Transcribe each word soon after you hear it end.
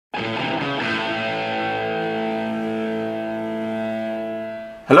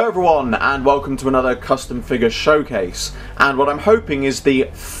Hello everyone and welcome to another custom figure showcase, and what I'm hoping is the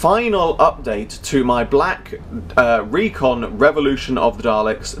final update to my black Recon Revolution of the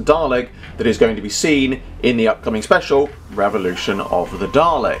Daleks Dalek that is going to be seen in the upcoming special Revolution of the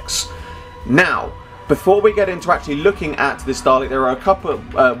Daleks. Now, before we get into actually looking at this Dalek, there are a couple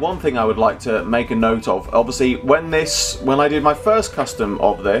one thing I would like to make a note of. Obviously, when I did my first custom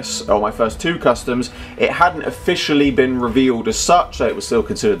of this, or my first two customs, it hadn't officially been revealed as such, so it was still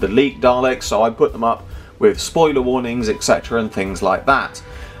considered the leaked Dalek, so I put them up with spoiler warnings, etc. and things like that.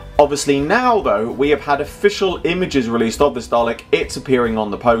 Obviously now though, we have had official images released of this Dalek. It's appearing on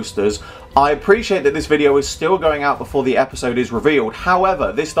the posters. I appreciate that this video is still going out before the episode is revealed.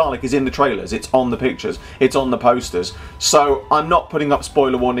 However, this Dalek is in the trailers, it's on the pictures, it's on the posters. So I'm not putting up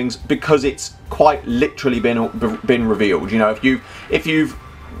spoiler warnings because it's quite literally been revealed. You know, if you've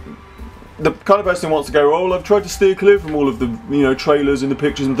the kind of person who wants to go, oh, I've tried to steer clear from all of the, you know, trailers and the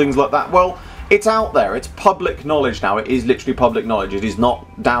pictures and things like that. Well, it's out there, it's public knowledge now, it is literally public knowledge. It is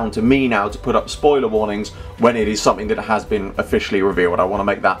not down to me now to put up spoiler warnings when it is something that has been officially revealed. I want to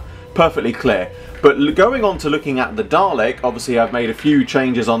make that perfectly clear. But going on to looking at the Dalek, obviously I've made a few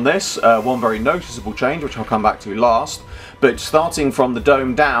changes on this. One very noticeable change, which I'll come back to last. But starting from the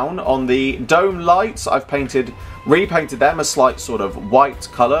dome down, on the dome lights, I've repainted them a slight sort of white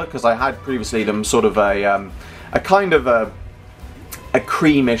colour, because I had previously them sort of a kind of a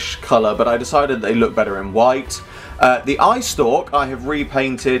creamish colour, but I decided they look better in white. The eye stalk I have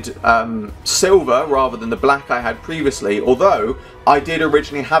repainted silver rather than the black I had previously, although I did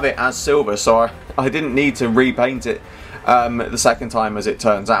originally have it as silver, so I didn't need to repaint it the second time as it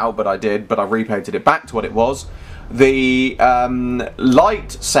turns out, but I did, but I repainted it back to what it was. The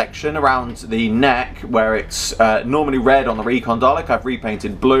light section around the neck, where it's normally red on the Recon Dalek, I've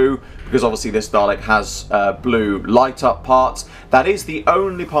repainted blue, because obviously this Dalek has blue light up parts. That is the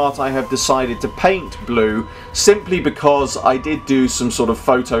only part I have decided to paint blue, simply because I did do some sort of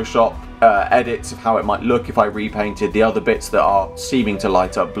Photoshop edits of how it might look if I repainted the other bits that are seeming to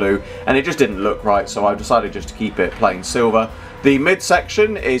light up blue, and it just didn't look right, so I decided just to keep it plain silver. The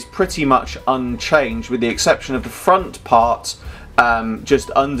midsection is pretty much unchanged, with the exception of the front part, just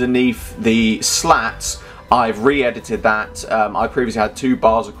underneath the slats. I've re-edited that. I previously had two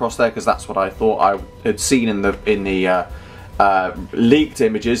bars across there because that's what I thought I had seen in the leaked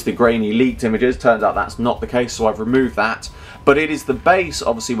images, the grainy leaked images. Turns out that's not the case, so I've removed that. But it is the base,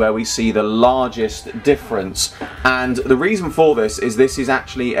 obviously, where we see the largest difference. And the reason for this is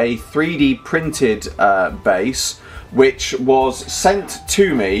actually a 3D printed base, which was sent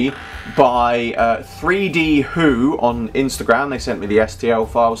to me by 3D Who on Instagram. They sent me the STL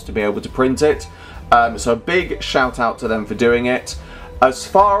files to be able to print it. So a big shout out to them for doing it. As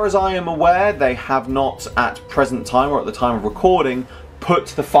far as I am aware, they have not at present time, or at the time of recording, put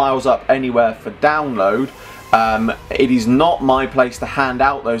the files up anywhere for download. It is not my place to hand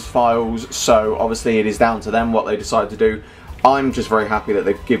out those files, so obviously it is down to them what they decide to do. I'm just very happy that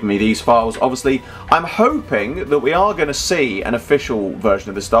they've given me these files. Obviously, I'm hoping that we are going to see an official version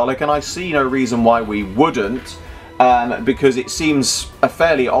of this Dalek, and I see no reason why we wouldn't, because it seems a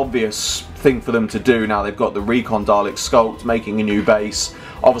fairly obvious thing for them to do now they've got the Recon Dalek sculpt, making a new base.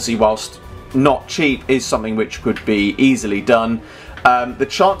 Obviously, whilst not cheap, is something which could be easily done. The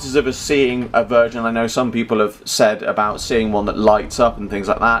chances of us seeing a version, I know some people have said about seeing one that lights up and things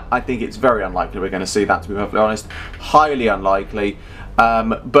like that, I think it's very unlikely we're going to see that, to be perfectly honest. Highly unlikely.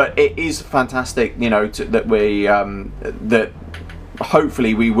 But it is fantastic, you know, that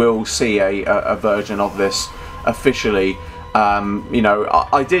hopefully we will see a version of this officially. You know,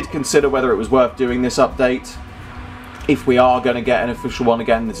 I did consider whether it was worth doing this update. If we are going to get an official one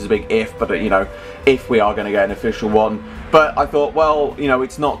again, this is a big if, but you know, if we are going to get an official one. But I thought, well, you know,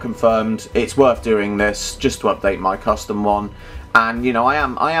 it's not confirmed, it's worth doing this just to update my custom one. And you know,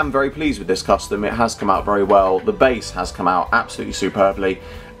 I am very pleased with this custom. It has come out very well. The base has come out absolutely superbly,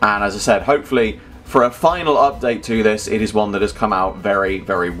 and as I said, hopefully for a final update to this, it is one that has come out very,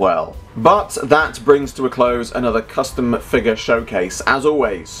 very well. But that brings to a close another custom figure showcase. As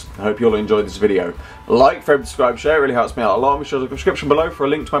always, I hope you all enjoyed this video. Like, favorite, subscribe, share, it really helps me out a lot. Be sure to the description below for a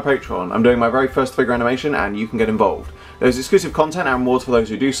link to my Patreon. I'm doing my very first figure animation and you can get involved. There's exclusive content and rewards for those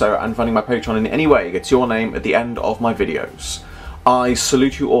who do so, and funding my Patreon in any way gets your name at the end of my videos. I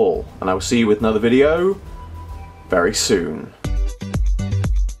salute you all, and I will see you with another video very soon.